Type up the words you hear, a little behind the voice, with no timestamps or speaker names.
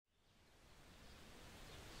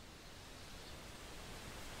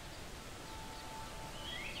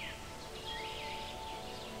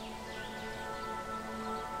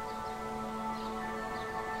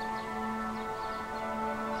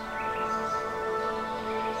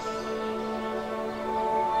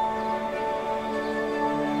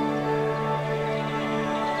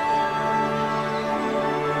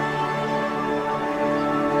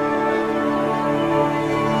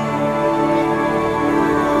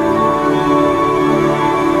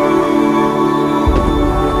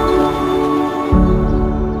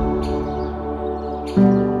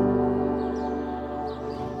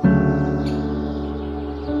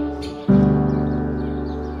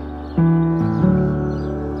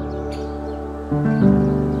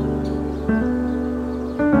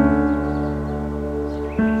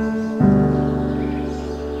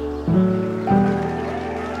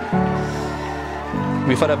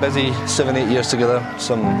had a busy 7-8 years together,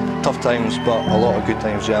 some tough times but a lot of good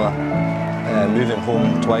times, Gemma. Moving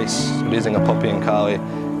home twice, raising a puppy in Cali,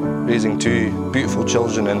 raising 2 beautiful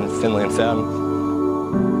children in Finlay and Fern.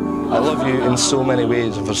 I love you in so many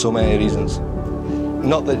ways and for so many reasons.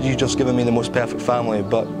 Not that you've just given me the most perfect family,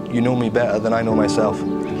 but you know me better than I know myself.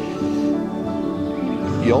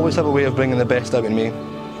 You always have a way of bringing the best out in me,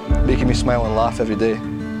 making me smile and laugh every day.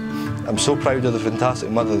 I'm so proud of the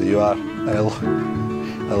fantastic mother that you are, and I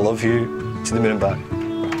love you to the moon and back.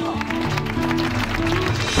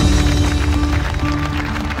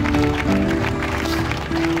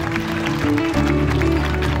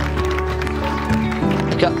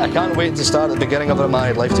 I can't wait to start the beginning of our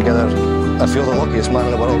married life together. I feel the luckiest man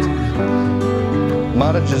in the world.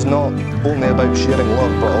 Marriage is not only about sharing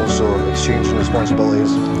love, but also exchanging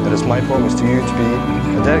responsibilities. It is my promise to you to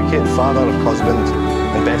be a dedicated father, husband,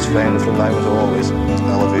 and best friend from now until always.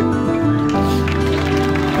 I love you.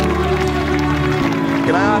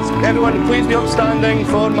 Can I ask everyone to please be upstanding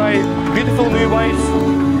for my beautiful new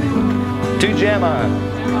wife, to Gemma.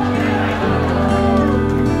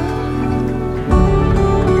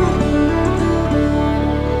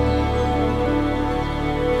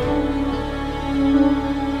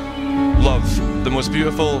 Love, the most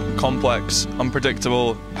beautiful, complex,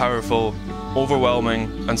 unpredictable, powerful,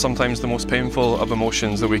 overwhelming, and sometimes the most painful of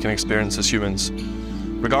emotions that we can experience as humans.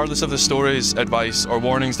 Regardless of the stories, advice, or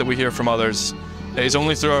warnings that we hear from others, it is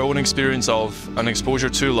only through our own experience of and exposure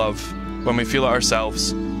to love, when we feel it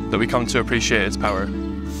ourselves, that we come to appreciate its power.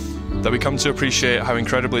 That we come to appreciate how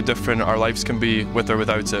incredibly different our lives can be with or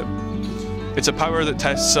without it. It's a power that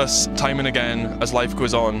tests us time and again as life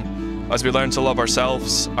goes on, as we learn to love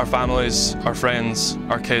ourselves, our families, our friends,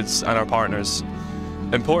 our kids, and our partners.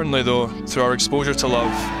 Importantly though, through our exposure to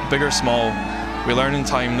love, big or small, we learn in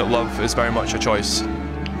time that love is very much a choice.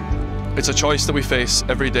 It's a choice that we face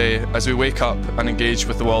every day as we wake up and engage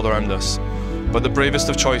with the world around us, but the bravest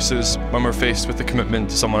of choices when we're faced with the commitment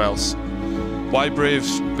to someone else. Why brave?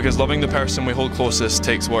 Because loving the person we hold closest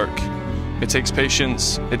takes work. It takes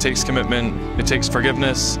patience, it takes commitment, it takes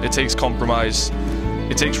forgiveness, it takes compromise,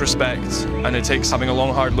 it takes respect, and it takes having a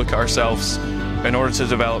long hard look at ourselves in order to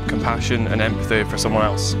develop compassion and empathy for someone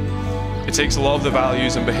else. It takes a lot of the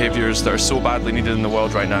values and behaviours that are so badly needed in the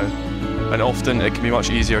world right now, and often it can be much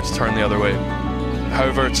easier to turn the other way.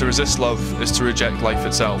 However, to resist love is to reject life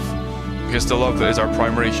itself, because to love is our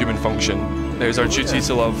primary human function. It is our duty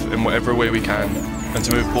to love in whatever way we can, and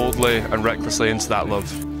to move boldly and recklessly into that love,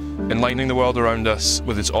 enlightening the world around us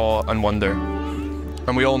with its awe and wonder.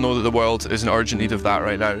 And we all know that the world is in urgent need of that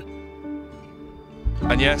right now.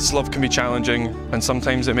 And yes, love can be challenging, and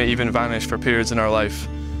sometimes it may even vanish for periods in our life,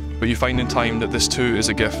 but you find in time that this too is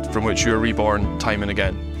a gift from which you are reborn time and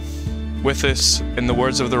again. With this, in the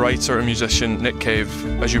words of the writer and musician Nick Cave,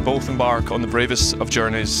 as you both embark on the bravest of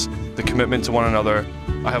journeys, the commitment to one another,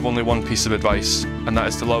 I have only one piece of advice, and that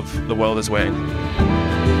is to love the world is waiting.